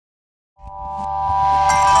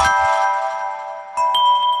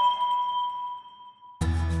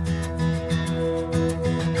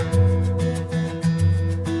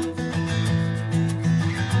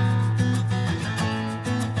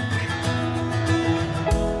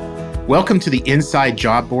Welcome to the Inside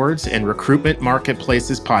Job Boards and Recruitment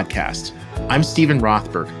Marketplaces podcast. I'm Stephen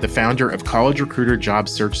Rothberg, the founder of College Recruiter job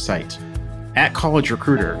search site. At College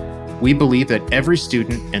Recruiter, we believe that every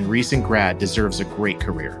student and recent grad deserves a great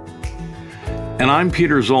career. And I'm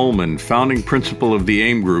Peter Zollman, founding principal of the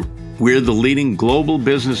AIM Group. We're the leading global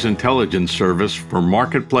business intelligence service for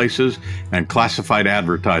marketplaces and classified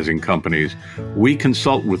advertising companies. We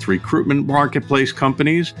consult with recruitment marketplace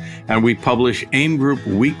companies, and we publish AIM Group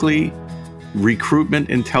Weekly Recruitment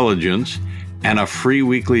Intelligence and a free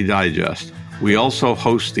weekly digest. We also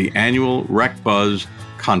host the annual RecBuzz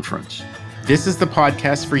conference. This is the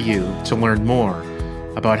podcast for you to learn more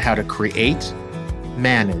about how to create,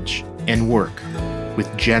 manage, and work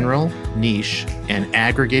with general, niche, and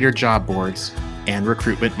aggregator job boards and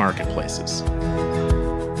recruitment marketplaces.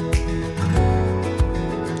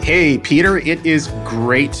 Hey, Peter, it is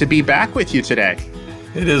great to be back with you today.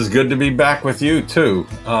 It is good to be back with you, too.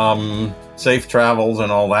 Safe travels and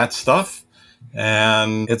all that stuff.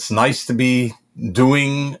 And it's nice to be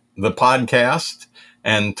doing the podcast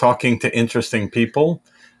and talking to interesting people.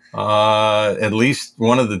 At least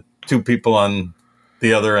one of the two people on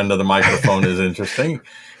the other end of the microphone is interesting.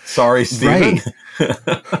 Sorry, Stephen.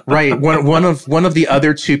 Right. One of the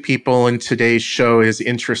other two people in today's show is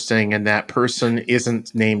interesting, and that person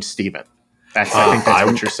isn't named Stephen. I think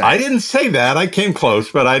that's what you're saying. I didn't say that. I came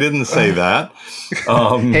close, but I didn't say that.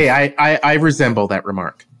 Hey, I resemble that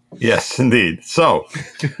remark. Yes, indeed. So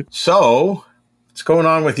what's going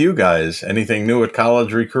on with you guys? Anything new at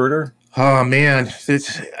College Recruiter? Oh, man.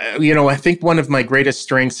 I think one of my greatest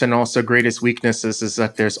strengths and also greatest weaknesses is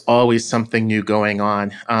that there's always something new going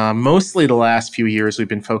on. Mostly the last few years, we've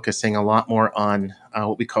been focusing a lot more on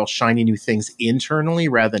what we call shiny new things internally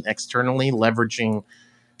rather than externally, leveraging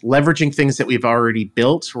things that we've already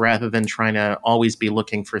built rather than trying to always be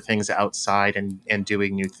looking for things outside and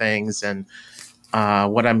doing new things. And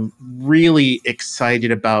what I'm really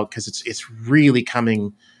excited about, because it's really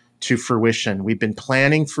coming to fruition. We've been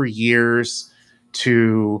planning for years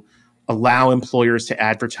to allow employers to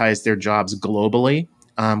advertise their jobs globally,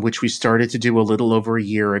 which we started to do a little over a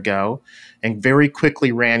year ago, and very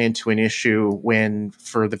quickly ran into an issue when,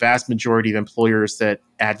 for the vast majority of employers that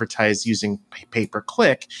advertise using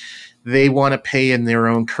pay-per-click, they want to pay in their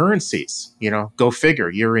own currencies. Go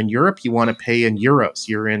figure. You're in Europe, you want to pay in euros.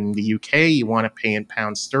 You're in the UK, you want to pay in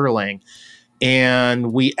pound sterling.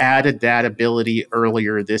 And we added that ability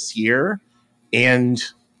earlier this year, and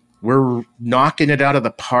we're knocking it out of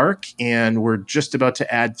the park, and we're just about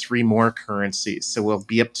to add 3 more currencies. So we'll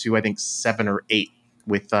be up to, I think, 7 or 8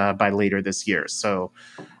 by later this year. So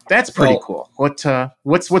that's pretty cool.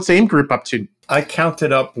 What's AIM Group up to? I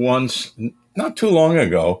counted up once not too long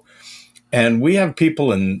ago, and we have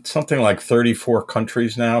people in something like 34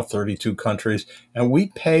 countries now, 32 countries, and we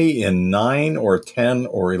pay in 9 or 10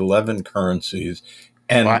 or 11 currencies.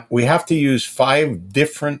 And we have to use 5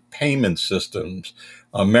 different payment systems: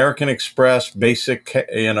 American Express, basic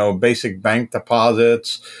bank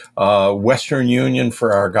deposits, Western Union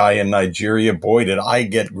for our guy in Nigeria. Boy, did I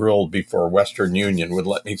get grilled before Western Union would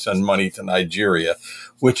let me send money to Nigeria,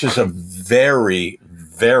 which is a very,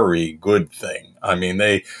 very good thing. I mean,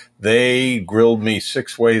 they grilled me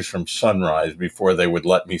 6 ways from sunrise before they would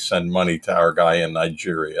let me send money to our guy in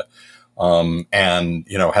Nigeria.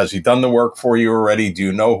 Has he done the work for you already? Do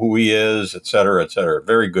you know who he is? Et cetera, et cetera.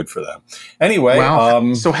 Very good for them. Anyway.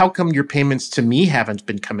 Wow. So how come your payments to me haven't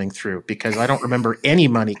been coming through? Because I don't remember any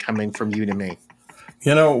money coming from you to me.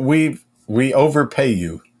 We overpay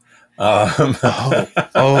you.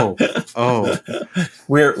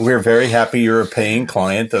 We're very happy you're a paying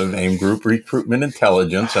client of AIM Group Recruitment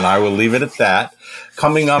Intelligence, and I will leave it at that.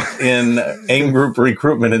 Coming up in AIM Group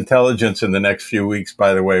Recruitment Intelligence in the next few weeks,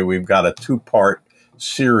 by the way, we've got a 2-part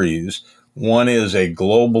series. One is a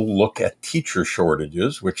global look at teacher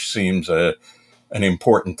shortages, which seems an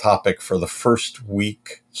important topic for the first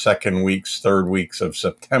week, second weeks, third weeks of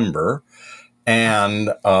September. And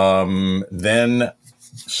then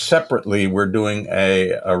separately, we're doing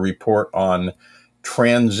a report on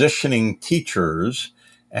transitioning teachers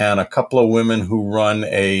and a couple of women who run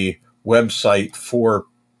a website for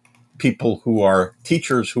people who are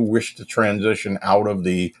teachers who wish to transition out of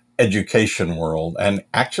the education world. And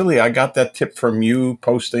actually, I got that tip from you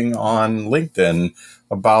posting on LinkedIn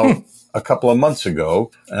about a couple of months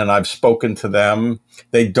ago, and I've spoken to them.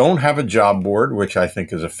 They don't have a job board, which I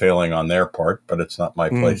think is a failing on their part, but it's not my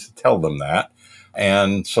place to tell them that.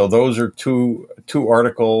 And so those are two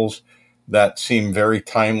articles that seem very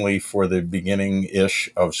timely for the beginning-ish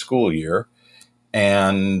of school year.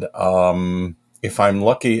 And if I'm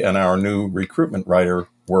lucky and our new recruitment writer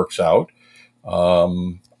works out,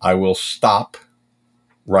 I will stop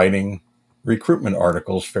writing recruitment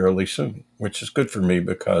articles fairly soon, which is good for me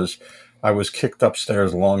because I was kicked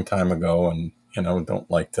upstairs a long time ago and, don't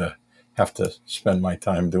like to have to spend my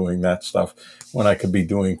time doing that stuff when I could be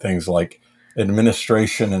doing things like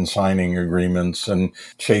administration and signing agreements and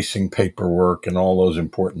chasing paperwork and all those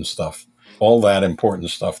important stuff, all that important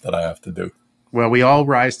stuff that I have to do. Well, we all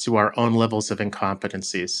rise to our own levels of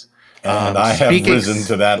incompetencies. And I have risen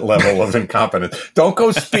to that level of incompetence. Don't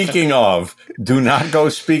go speaking of. Do not go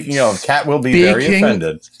speaking of. Kat will be very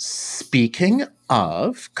offended. Speaking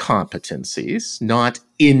of competencies, not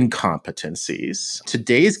incompetencies,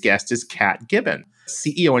 today's guest is Kat Gibbon,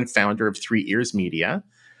 CEO and founder of 3 Ears Media,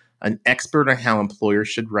 an expert on how employers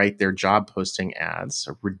should write their job posting ads,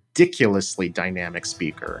 a ridiculously dynamic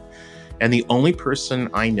speaker, and the only person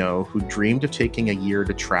I know who dreamed of taking a year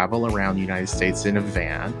to travel around the United States in a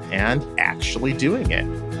van and actually doing it.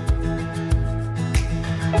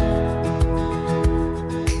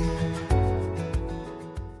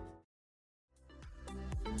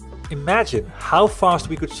 Imagine how fast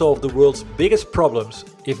we could solve the world's biggest problems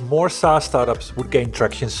if more SaaS startups would gain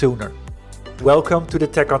traction sooner. Welcome to the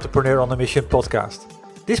Tech Entrepreneur on a Mission podcast.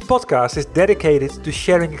 This podcast is dedicated to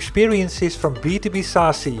sharing experiences from B2B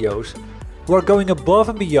SaaS CEOs who are going above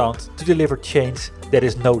and beyond to deliver change that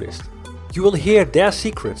is noticed. You will hear their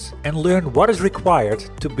secrets and learn what is required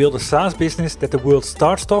to build a SaaS business that the world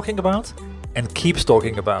starts talking about and keeps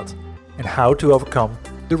talking about, and how to overcome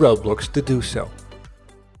the roadblocks to do so.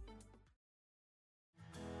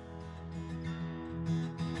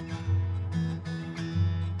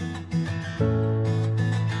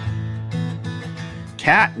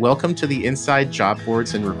 Kat, welcome to the Inside Job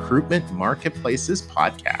Boards and Recruitment Marketplaces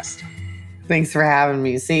podcast. Thanks for having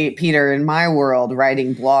me. See, Peter, in my world,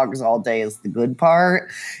 writing blogs all day is the good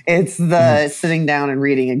part. It's the sitting down and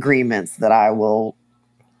reading agreements that I will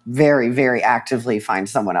very, very actively find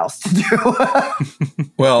someone else to do.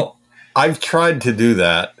 Well, I've tried to do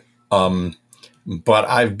that, but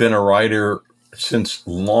I've been a writer since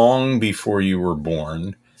long before you were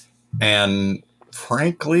born. And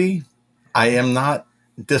frankly, I am not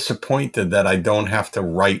disappointed that I don't have to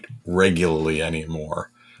write regularly anymore.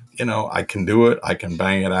 I can do it. I can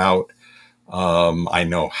bang it out. I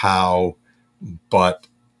know how, but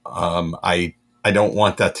I don't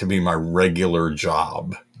want that to be my regular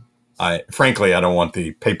job. Frankly, I don't want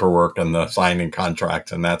the paperwork and the signing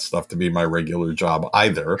contracts and that stuff to be my regular job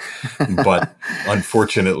either. But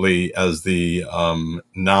unfortunately, as the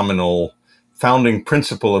nominal founding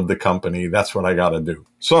principle of the company, that's what I got to do.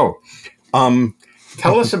 So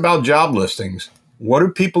tell us about job listings. What do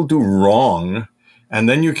people do wrong? And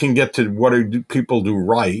then you can get to what do people do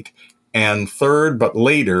right. And third, but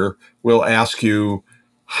later, we'll ask you,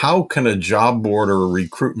 how can a job board or a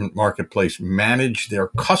recruitment marketplace manage their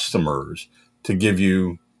customers to give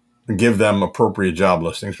them appropriate job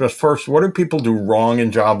listings? But first, what do people do wrong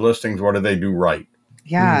in job listings? What do they do right?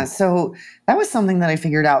 Yeah, so that was something that I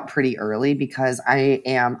figured out pretty early because I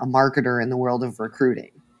am a marketer in the world of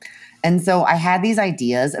recruiting. And so I had these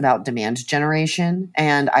ideas about demand generation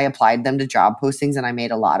and I applied them to job postings and I made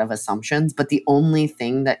a lot of assumptions. But the only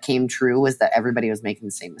thing that came true was that everybody was making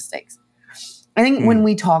the same mistakes. I think when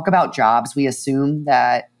we talk about jobs, we assume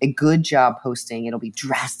that a good job posting, it'll be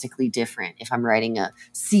drastically different if I'm writing a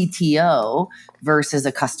CTO versus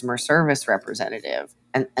a customer service representative.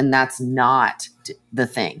 And that's not the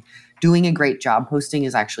thing. Doing a great job posting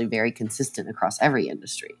is actually very consistent across every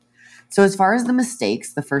industry. So as far as the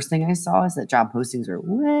mistakes, the first thing I saw is that job postings are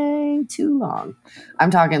way too long.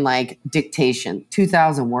 I'm talking like dictation,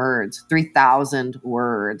 2,000 words, 3,000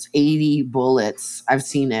 words, 80 bullets. I've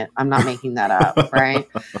seen it. I'm not making that up, right?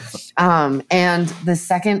 And the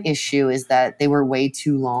second issue is that they were way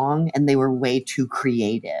too long and they were way too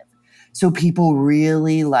creative. So people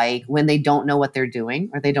really like when they don't know what they're doing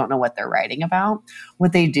or they don't know what they're writing about,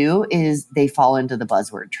 what they do is they fall into the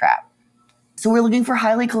buzzword trap. So we're looking for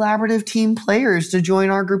highly collaborative team players to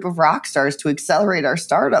join our group of rock stars to accelerate our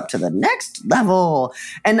startup to the next level.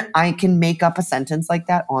 And I can make up a sentence like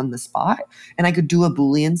that on the spot. And I could do a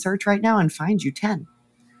Boolean search right now and find you 10.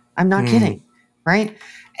 I'm not kidding, right?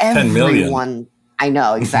 10 million. I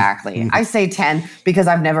know, exactly. I say 10 because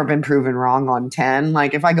I've never been proven wrong on 10.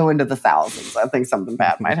 Like if I go into the thousands, I think something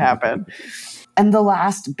bad might happen. And the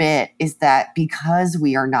last bit is that because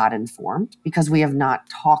we are not informed, because we have not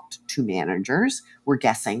talked to managers, we're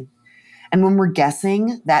guessing. And when we're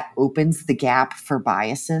guessing, that opens the gap for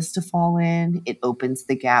biases to fall in. It opens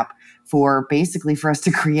the gap for basically for us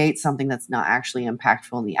to create something that's not actually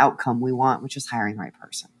impactful in the outcome we want, which is hiring the right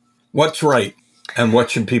person. What's right and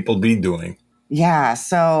what should people be doing? Yeah,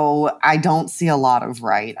 so I don't see a lot of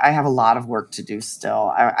right. I have a lot of work to do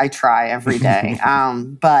still. I try every day.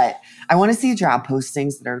 But I want to see job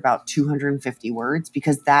postings that are about 250 words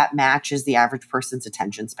because that matches the average person's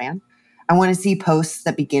attention span. I want to see posts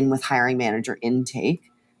that begin with hiring manager intake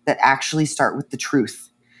that actually start with the truth.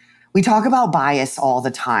 We talk about bias all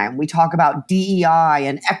the time. We talk about DEI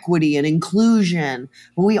and equity and inclusion,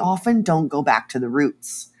 but we often don't go back to the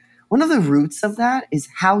roots. One of the roots of that is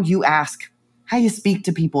how you ask, how you speak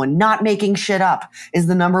to people, and not making shit up is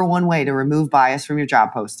the number one way to remove bias from your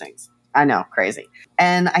job postings. I know, crazy.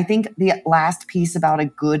 And I think the last piece about a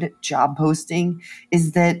good job posting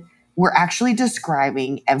is that we're actually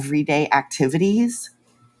describing everyday activities,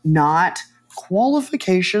 not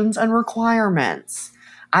qualifications and requirements.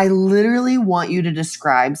 I literally want you to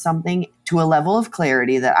describe something to a level of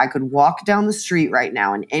clarity that I could walk down the street right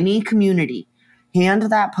now in any community, hand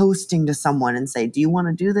that posting to someone and say, do you want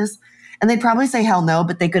to do this? And they'd probably say, hell no,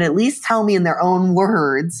 but they could at least tell me in their own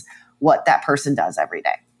words what that person does every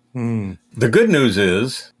day. The good news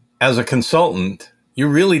is, as a consultant, you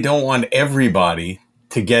really don't want everybody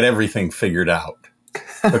to get everything figured out.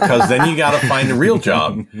 Because then you got to find a real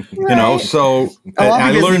job, Right. So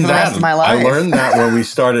I learned that. I learned that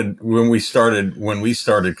when we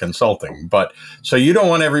started consulting. But so you don't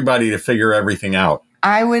want everybody to figure everything out.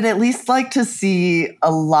 I would at least like to see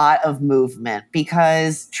a lot of movement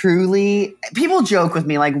because truly, people joke with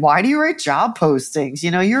me like, why do you write job postings?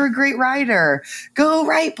 You're a great writer. Go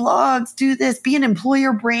write blogs, do this, be an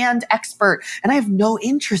employer brand expert. And I have no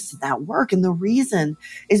interest in that work. And the reason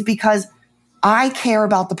is because I care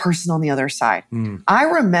about the person on the other side. I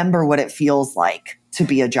remember what it feels like to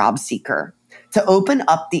be a job seeker, to open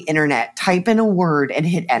up the internet, type in a word and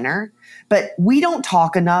hit enter. But we don't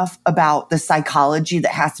talk enough about the psychology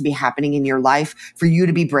that has to be happening in your life for you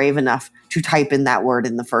to be brave enough to type in that word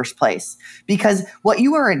in the first place. Because what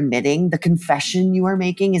you are admitting, the confession you are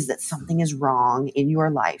making is that something is wrong in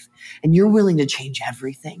your life and you're willing to change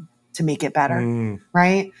everything to make it better,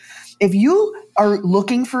 right? If you are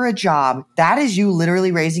looking for a job, that is you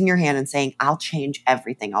literally raising your hand and saying, I'll change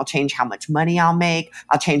everything. I'll change how much money I'll make.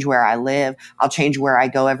 I'll change where I live. I'll change where I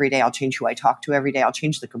go every day. I'll change who I talk to every day. I'll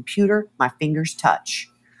change the computer my fingers touch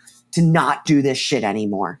to not do this shit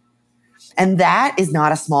anymore. And that is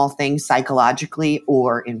not a small thing psychologically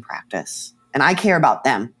or in practice. And I care about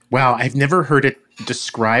them. Wow, I've never heard it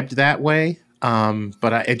described that way.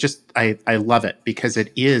 But I love it because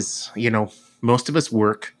it is, most of us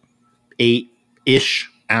work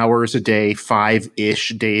 8-ish hours a day, 5-ish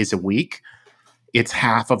days a week. It's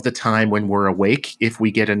half of the time when we're awake if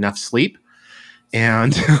we get enough sleep.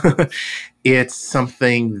 And it's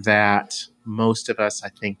something that most of us, I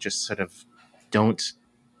think, just sort of don't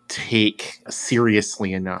take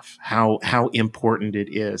seriously enough how important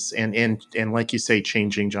it is. And like you say,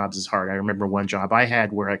 changing jobs is hard. I remember one job I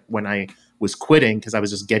had where when I was quitting because I was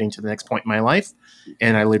just getting to the next point in my life,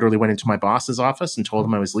 and I literally went into my boss's office and told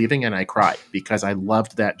him I was leaving, and I cried because I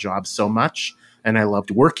loved that job so much and I loved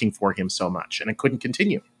working for him so much, and I couldn't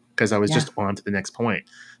continue because I was just on to the next point.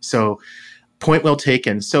 So point well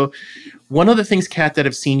taken. So one of the things, Kat, that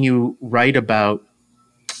I've seen you write about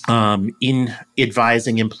in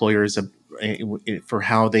advising employers for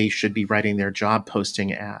how they should be writing their job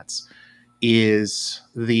posting ads is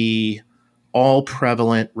the all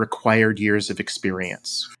prevalent required years of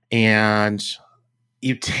experience. And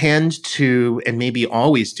you tend to, and maybe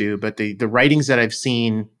always do, but the writings that I've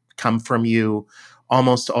seen come from you,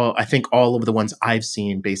 almost all, I think all of the ones I've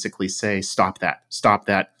seen basically say, stop that, stop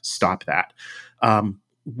that, stop that.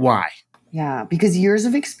 Why? Yeah, because years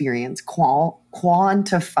of experience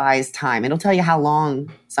quantifies time. It'll tell you how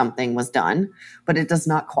long something was done, but it does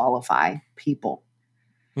not qualify people.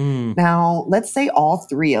 Now, let's say all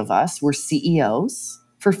three of us were CEOs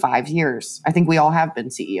for 5 years. I think we all have been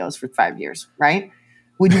CEOs for 5 years, right?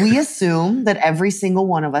 Would we assume that every single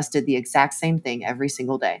one of us did the exact same thing every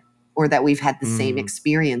single day, or that we've had the same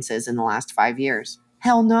experiences in the last 5 years?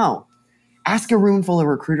 Hell no. Ask a room full of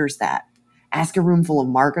recruiters that. Ask a room full of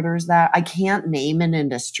marketers that. I can't name an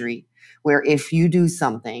industry where if you do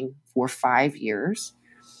something for 5 years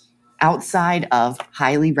outside of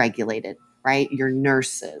highly regulated, right? Your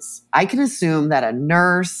nurses. I can assume that a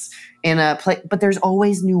nurse in a place, but there's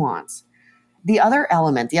always nuance. The other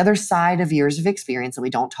element, the other side of years of experience that we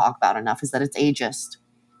don't talk about enough is that it's ageist.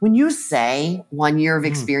 When you say 1 year of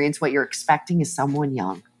experience, what you're expecting is someone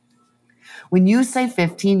young. When you say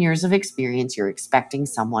 15 years of experience, you're expecting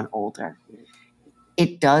someone older.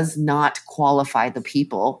 It does not qualify the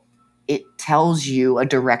people. It tells you a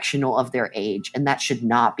directional of their age, and that should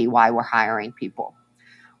not be why we're hiring people.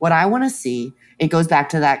 What I want to see, it goes back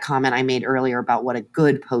to that comment I made earlier about what a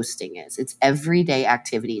good posting is. It's everyday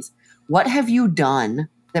activities. What have you done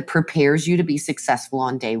that prepares you to be successful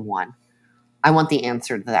on day one? I want the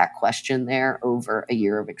answer to that question there over a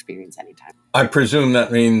year of experience anytime. I presume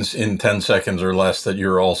that means in 10 seconds or less that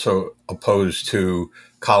you're also opposed to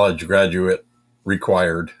college graduate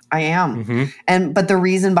required. I am. But the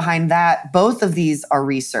reason behind that, both of these are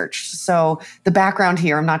researched. So the background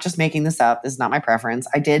here, I'm not just making this up. This is not my preference.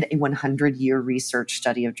 I did a 100-year research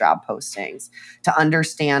study of job postings to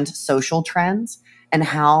understand social trends and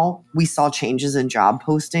how we saw changes in job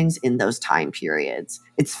postings in those time periods.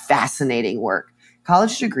 It's fascinating work.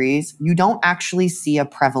 College degrees, you don't actually see a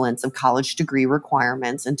prevalence of college degree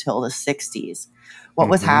requirements until the 60s. What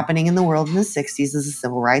was happening in the world in the 60s is the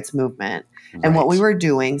civil rights movement. And what we were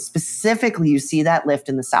doing, specifically, you see that lift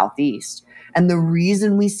in the Southeast. And the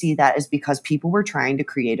reason we see that is because people were trying to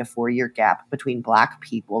create a 4-year gap between Black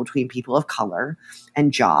people, between people of color,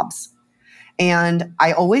 and jobs. And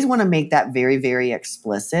I always want to make that very, very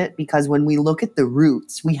explicit, because when we look at the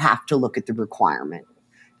roots, we have to look at the requirement.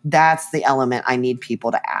 That's the element I need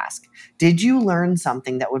people to ask. Did you learn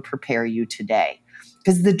something that would prepare you today?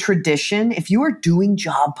 Because the tradition, if you are doing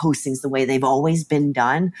job postings the way they've always been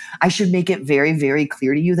done, I should make it very, very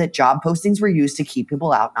clear to you that job postings were used to keep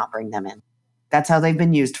people out, not bring them in. That's how they've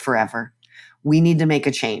been used forever. We need to make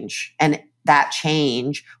a change. And that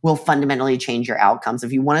change will fundamentally change your outcomes.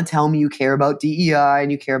 If you want to tell me you care about DEI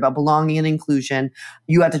and you care about belonging and inclusion,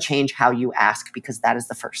 you have to change how you ask, because that is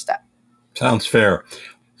the first step. Sounds fair.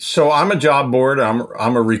 So I'm a job board.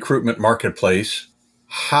 I'm a recruitment marketplace.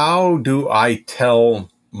 How do I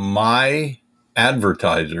tell my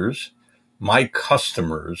advertisers, my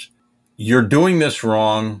customers, you're doing this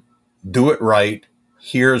wrong, do it right,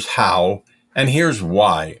 here's how, and here's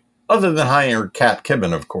why, other than hiring Kat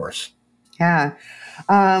Kibben, of course? Yeah.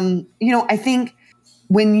 I think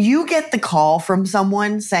when you get the call from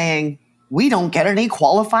someone saying, we don't get any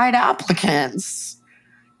qualified applicants,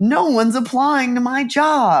 no one's applying to my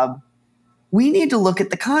job, we need to look at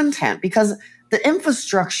the content, because the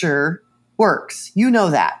infrastructure works. You know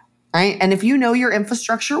that, right? And if you know your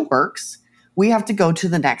infrastructure works, we have to go to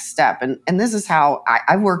the next step. And this is how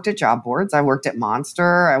I've worked at job boards. I worked at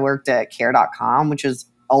Monster. I worked at care.com, which is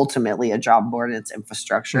ultimately a job board and its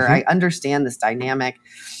infrastructure. I understand this dynamic.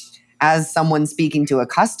 As someone speaking to a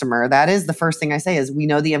customer, that is the first thing I say is, we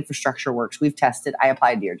know the infrastructure works. We've tested. I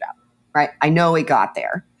applied to your job, right? I know it got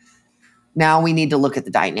there. Now we need to look at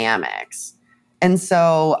the dynamics. And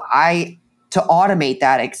so to automate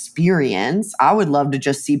that experience, I would love to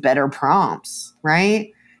just see better prompts,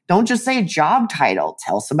 right? Don't just say job title.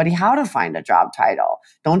 Tell somebody how to find a job title.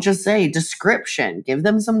 Don't just say description. Give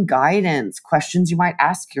them some guidance, questions you might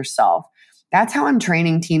ask yourself. That's how I'm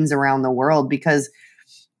training teams around the world, because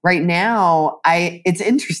right now, it's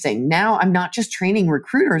interesting. Now I'm not just training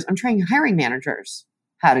recruiters, I'm training hiring managers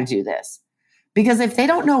how to do this. Because if they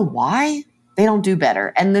don't know why, they don't do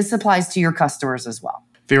better. And this applies to your customers as well.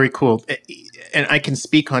 Very cool. And I can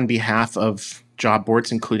speak on behalf of job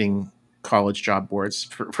boards, including college job boards.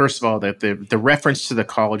 First of all, the reference to the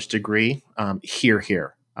college degree,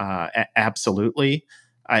 here. Absolutely.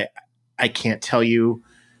 I can't tell you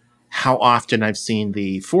how often I've seen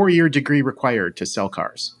the 4-year degree required to sell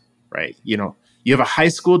cars, right? You have a high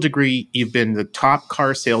school degree, you've been the top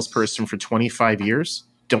car salesperson for 25 years.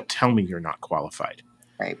 Don't tell me you're not qualified.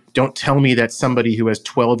 Right. Don't tell me that somebody who has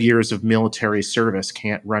 12 years of military service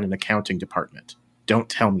can't run an accounting department. Don't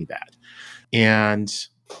tell me that. And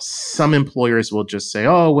some employers will just say,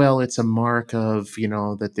 oh, well, it's a mark of,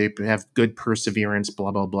 that they have good perseverance,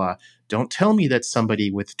 blah, blah, blah. Don't tell me that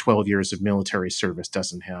somebody with 12 years of military service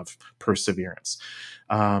doesn't have perseverance.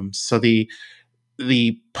 So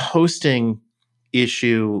the posting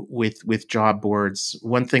issue with job boards,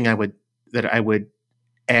 one thing I would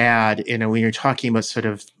add, when you're talking about sort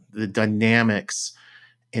of the dynamics,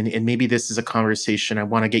 and maybe this is a conversation I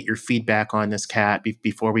want to get your feedback on this, Kat,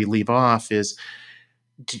 before we leave off, is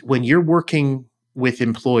when you're working with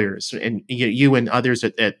employers, and you and others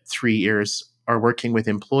at 3 Years are working with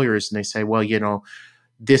employers, and they say, well,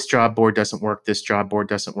 this job board doesn't work, this job board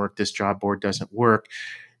doesn't work, this job board doesn't work.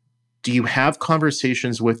 Do you have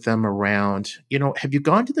conversations with them around, have you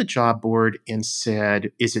gone to the job board and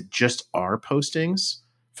said, is it just our postings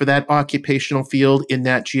for that occupational field in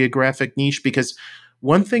that geographic niche? Because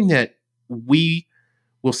one thing that we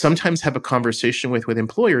will sometimes have a conversation with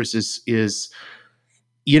employers is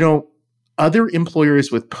other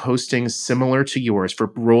employers with postings similar to yours, for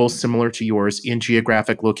roles similar to yours, in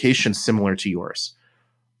geographic locations similar to yours,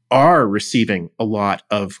 are receiving a lot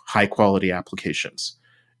of high quality applications.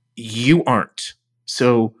 You aren't.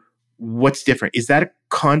 So what's different? Is that a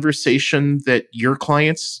conversation that your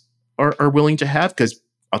clients are willing to have? Because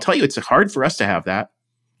I'll tell you, it's hard for us to have that.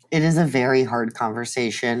 It is a very hard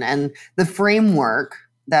conversation. And the framework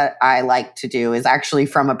that I like to do is actually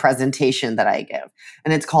from a presentation that I give.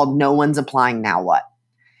 And it's called No One's Applying, Now What?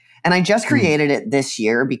 And I just created it this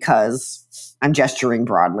year because I'm gesturing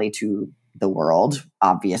broadly to the world,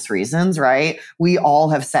 obvious reasons, right? We all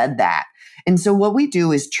have said that. And so what we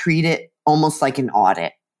do is treat it almost like an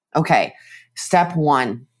audit. Okay, step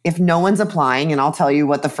one, if no one's applying, and I'll tell you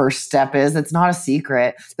what the first step is, it's not a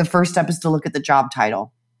secret. The first step is to look at the job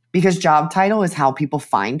title, because job title is how people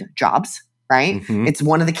find jobs, right? Mm-hmm. It's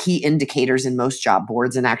one of the key indicators in most job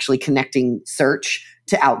boards and actually connecting search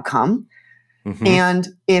to outcome. Mm-hmm. And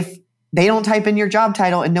if they don't type in your job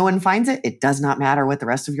title and no one finds it, it does not matter what the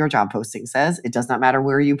rest of your job posting says. It does not matter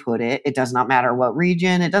where you put it. It does not matter what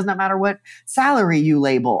region. It does not matter what salary you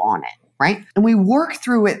label on it, right? And we work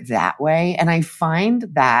through it that way. And I find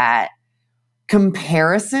that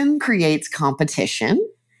comparison creates competition,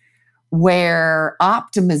 where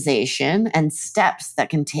optimization and steps that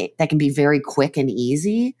can be very quick and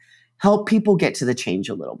easy help people get to the change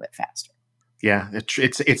a little bit faster. Yeah,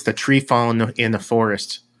 it's the tree falling in the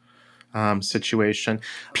forest situation.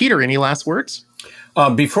 Peter, any last words?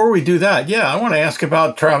 Before we do that, I want to ask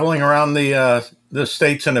about traveling around the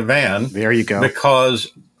states in a van. There you go.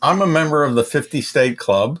 Because I'm a member of the 50 State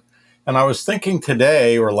Club, and I was thinking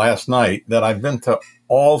today or last night that I've been to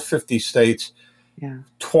all 50 states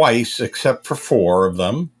twice, except for 4 of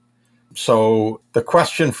them. So the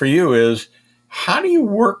question for you is, how do you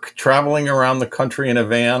work traveling around the country in a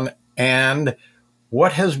van? And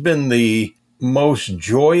what has been the most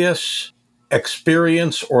joyous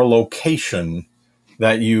experience or location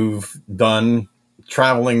that you've done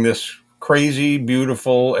traveling this crazy,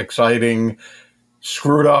 beautiful, exciting,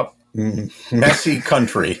 screwed up, messy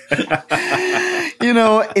country? You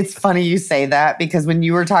know, it's funny you say that, because when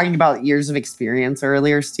you were talking about years of experience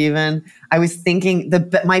earlier, Stephen, I was thinking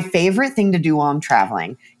my favorite thing to do while I'm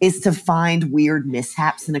traveling is to find weird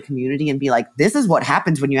mishaps in a community and be like, this is what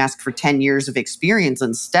happens when you ask for 10 years of experience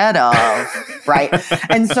instead of, right?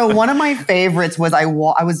 And so one of my favorites was I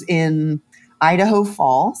was in Idaho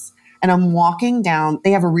Falls, and I'm walking down. They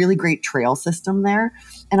have a really great trail system there.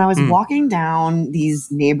 And I was walking down these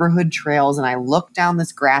neighborhood trails, and I looked down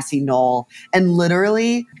this grassy knoll, and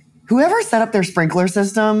literally whoever set up their sprinkler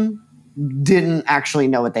system didn't actually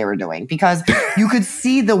know what they were doing, because you could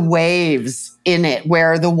see the waves in it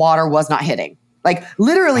where the water was not hitting. Like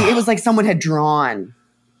literally it was like someone had drawn,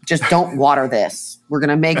 just don't water this. We're going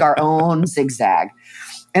to make our own zigzag.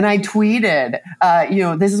 And I tweeted,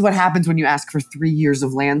 this is what happens when you ask for 3 years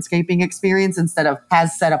of landscaping experience instead of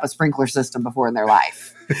has set up a sprinkler system before in their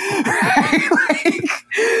life. Right?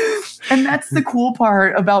 And that's the cool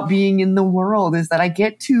part about being in the world, is that I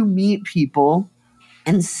get to meet people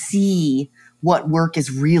and see what work is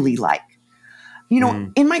really like. You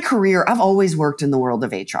know, in my career, I've always worked in the world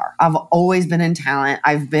of HR. I've always been in talent.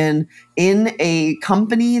 I've been in a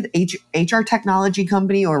company, HR technology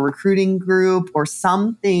company or recruiting group or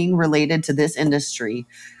something related to this industry.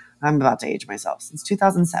 I'm about to age myself, since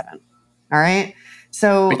 2007. All right.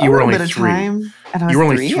 So but you were only 3. Time, and I was you were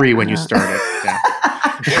only 3 when you started.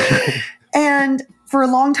 Yeah. And for a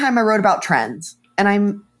long time, I wrote about trends, and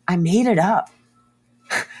I made it up.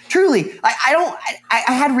 Truly, I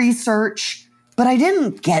had research, but I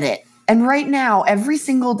didn't get it. And right now, every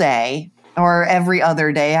single day or every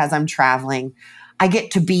other day as I'm traveling, I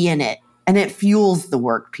get to be in it, and it fuels the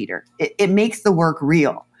work, Peter. It makes the work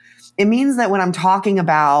real. It means that when I'm talking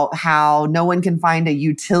about how no one can find a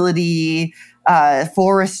utility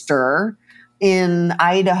forester in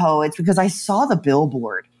Idaho, it's because I saw the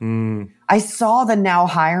billboard. I saw the now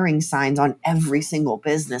hiring signs on every single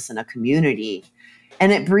business in a community.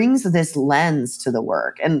 And it brings this lens to the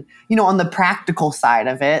work. And, on the practical side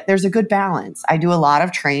of it, there's a good balance. I do a lot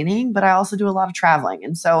of training, but I also do a lot of traveling.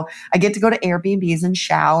 And so I get to go to Airbnbs and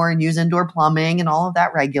shower and use indoor plumbing and all of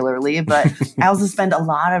that regularly. But I also spend a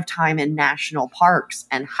lot of time in national parks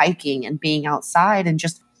and hiking and being outside and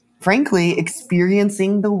just, frankly,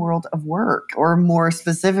 experiencing the world of work, or more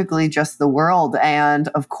specifically, just the world. And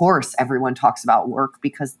of course, everyone talks about work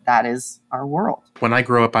because that is our world. When I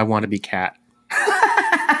grow up, I want to be Kat.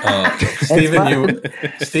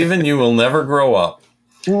 Stephen, you will never grow up.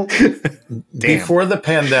 Before the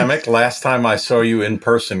pandemic, last time I saw you in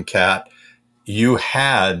person, Kat, you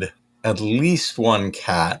had at least one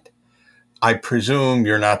cat. I presume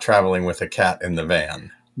you're not traveling with a cat in the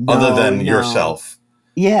van, other than yourself.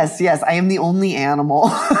 Yes, I am the only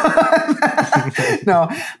animal. No,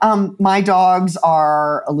 my dogs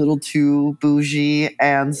are a little too bougie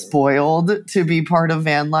and spoiled to be part of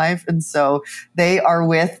van life. And so they are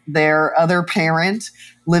with their other parent,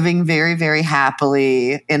 living very, very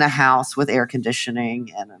happily in a house with air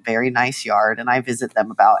conditioning and a very nice yard. And I visit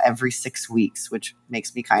them about every 6 weeks, which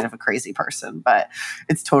makes me kind of a crazy person, but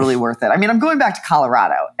it's totally worth it. I mean, I'm going back to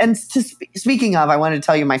Colorado. And speaking of, I want to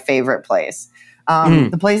tell you my favorite place.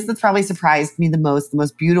 The place that's probably surprised me the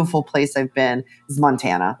most beautiful place I've been is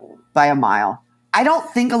Montana by a mile. I don't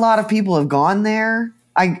think a lot of people have gone there.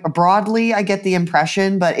 Broadly, I get the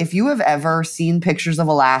impression, but if you have ever seen pictures of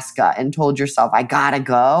Alaska and told yourself, I gotta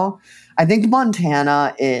go, I think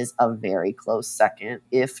Montana is a very close second,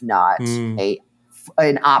 if not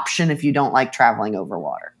an option if you don't like traveling over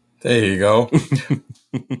water. There you go.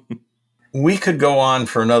 We could go on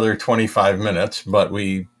for another 25 minutes, but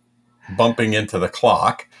we bumping into the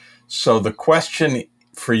clock. So the question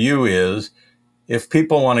for you is, if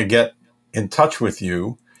people want to get in touch with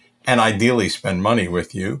you and ideally spend money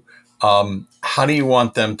with you, how do you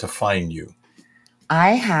want them to find you?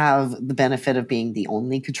 I have the benefit of being the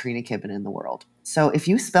only Katrina Kibben in the world. So if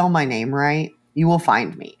you spell my name right, you will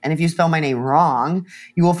find me. And if you spell my name wrong,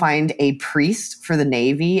 you will find a priest for the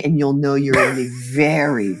Navy, and you'll know you're in the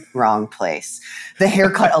very wrong place. The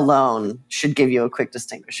haircut alone should give you a quick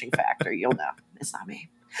distinguishing factor. You'll know it's not me.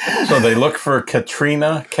 So they look for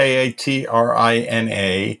Katrina, Katrina,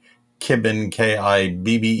 Kibben,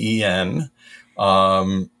 Kibben.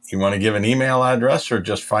 You want to give an email address or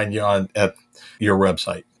just find you at your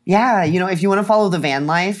website? Yeah. If you want to follow the van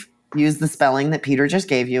life, use the spelling that Peter just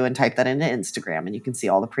gave you and type that into Instagram, and you can see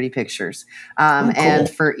all the pretty pictures. Cool. And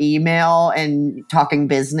for email and talking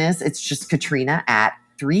business, it's just Katrina at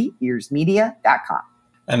 3earsmedia.com.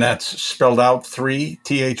 And that's spelled out 3,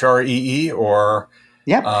 THREE, or?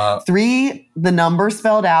 Yep. 3, the number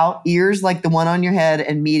spelled out, ears like the one on your head,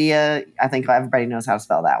 and media, I think everybody knows how to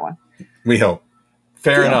spell that one. We hope.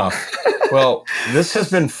 Fair enough. Well, this has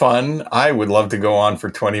been fun. I would love to go on for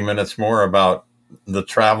 20 minutes more about the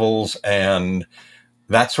travels and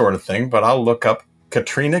that sort of thing, but I'll look up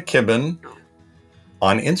Katrina Kibben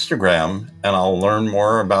on Instagram and I'll learn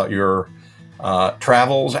more about your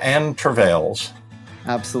travels and travails.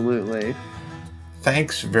 Absolutely.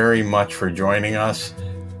 Thanks very much for joining us,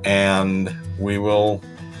 and we will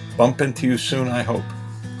bump into you soon, I hope.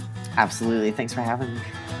 Absolutely. Thanks for having me.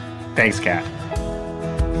 Thanks, Kat.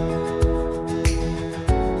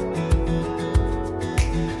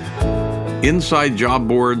 Inside Job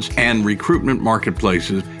Boards and Recruitment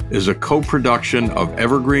Marketplaces is a co-production of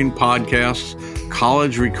Evergreen Podcasts,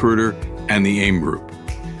 College Recruiter, and the AIM Group.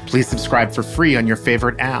 Please subscribe for free on your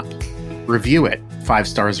favorite app. Review it. 5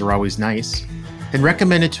 stars are always nice. And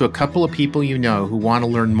recommend it to a couple of people you know who want to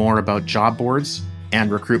learn more about job boards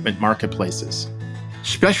and recruitment marketplaces.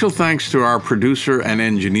 Special thanks to our producer and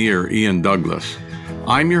engineer, Ian Douglas.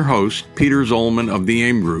 I'm your host, Peter Zollman of the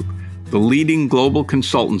AIM Group, the leading global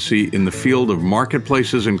consultancy in the field of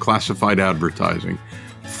marketplaces and classified advertising.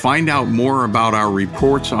 Find out more about our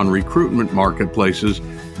reports on recruitment marketplaces,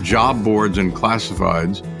 job boards, and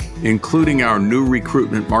classifieds, including our new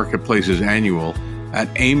Recruitment Marketplaces Annual,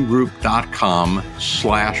 at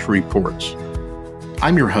aimgroup.com/reports.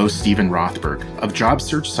 I'm your host, Stephen Rothberg, of job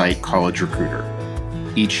search site College Recruiter.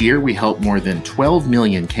 Each year, we help more than 12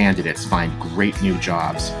 million candidates find great new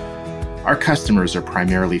jobs. Our customers are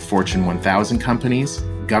primarily Fortune 1000 companies,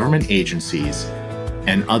 government agencies,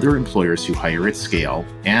 and other employers who hire at scale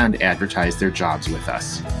and advertise their jobs with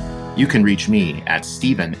us. You can reach me at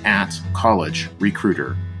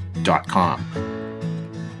stephen@collegerecruiter.com.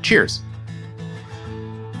 Cheers.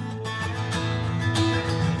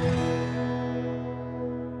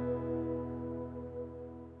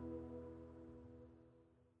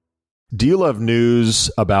 Do you love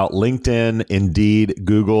news about LinkedIn, Indeed,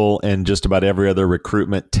 Google, and just about every other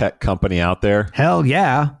recruitment tech company out there? Hell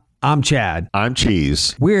yeah. I'm Chad. I'm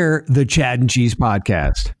Cheese. We're the Chad and Cheese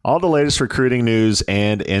Podcast. All the latest recruiting news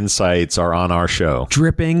and insights are on our show.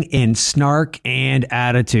 Dripping in snark and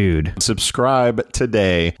attitude. Subscribe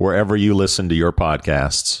today wherever you listen to your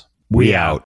podcasts. We out.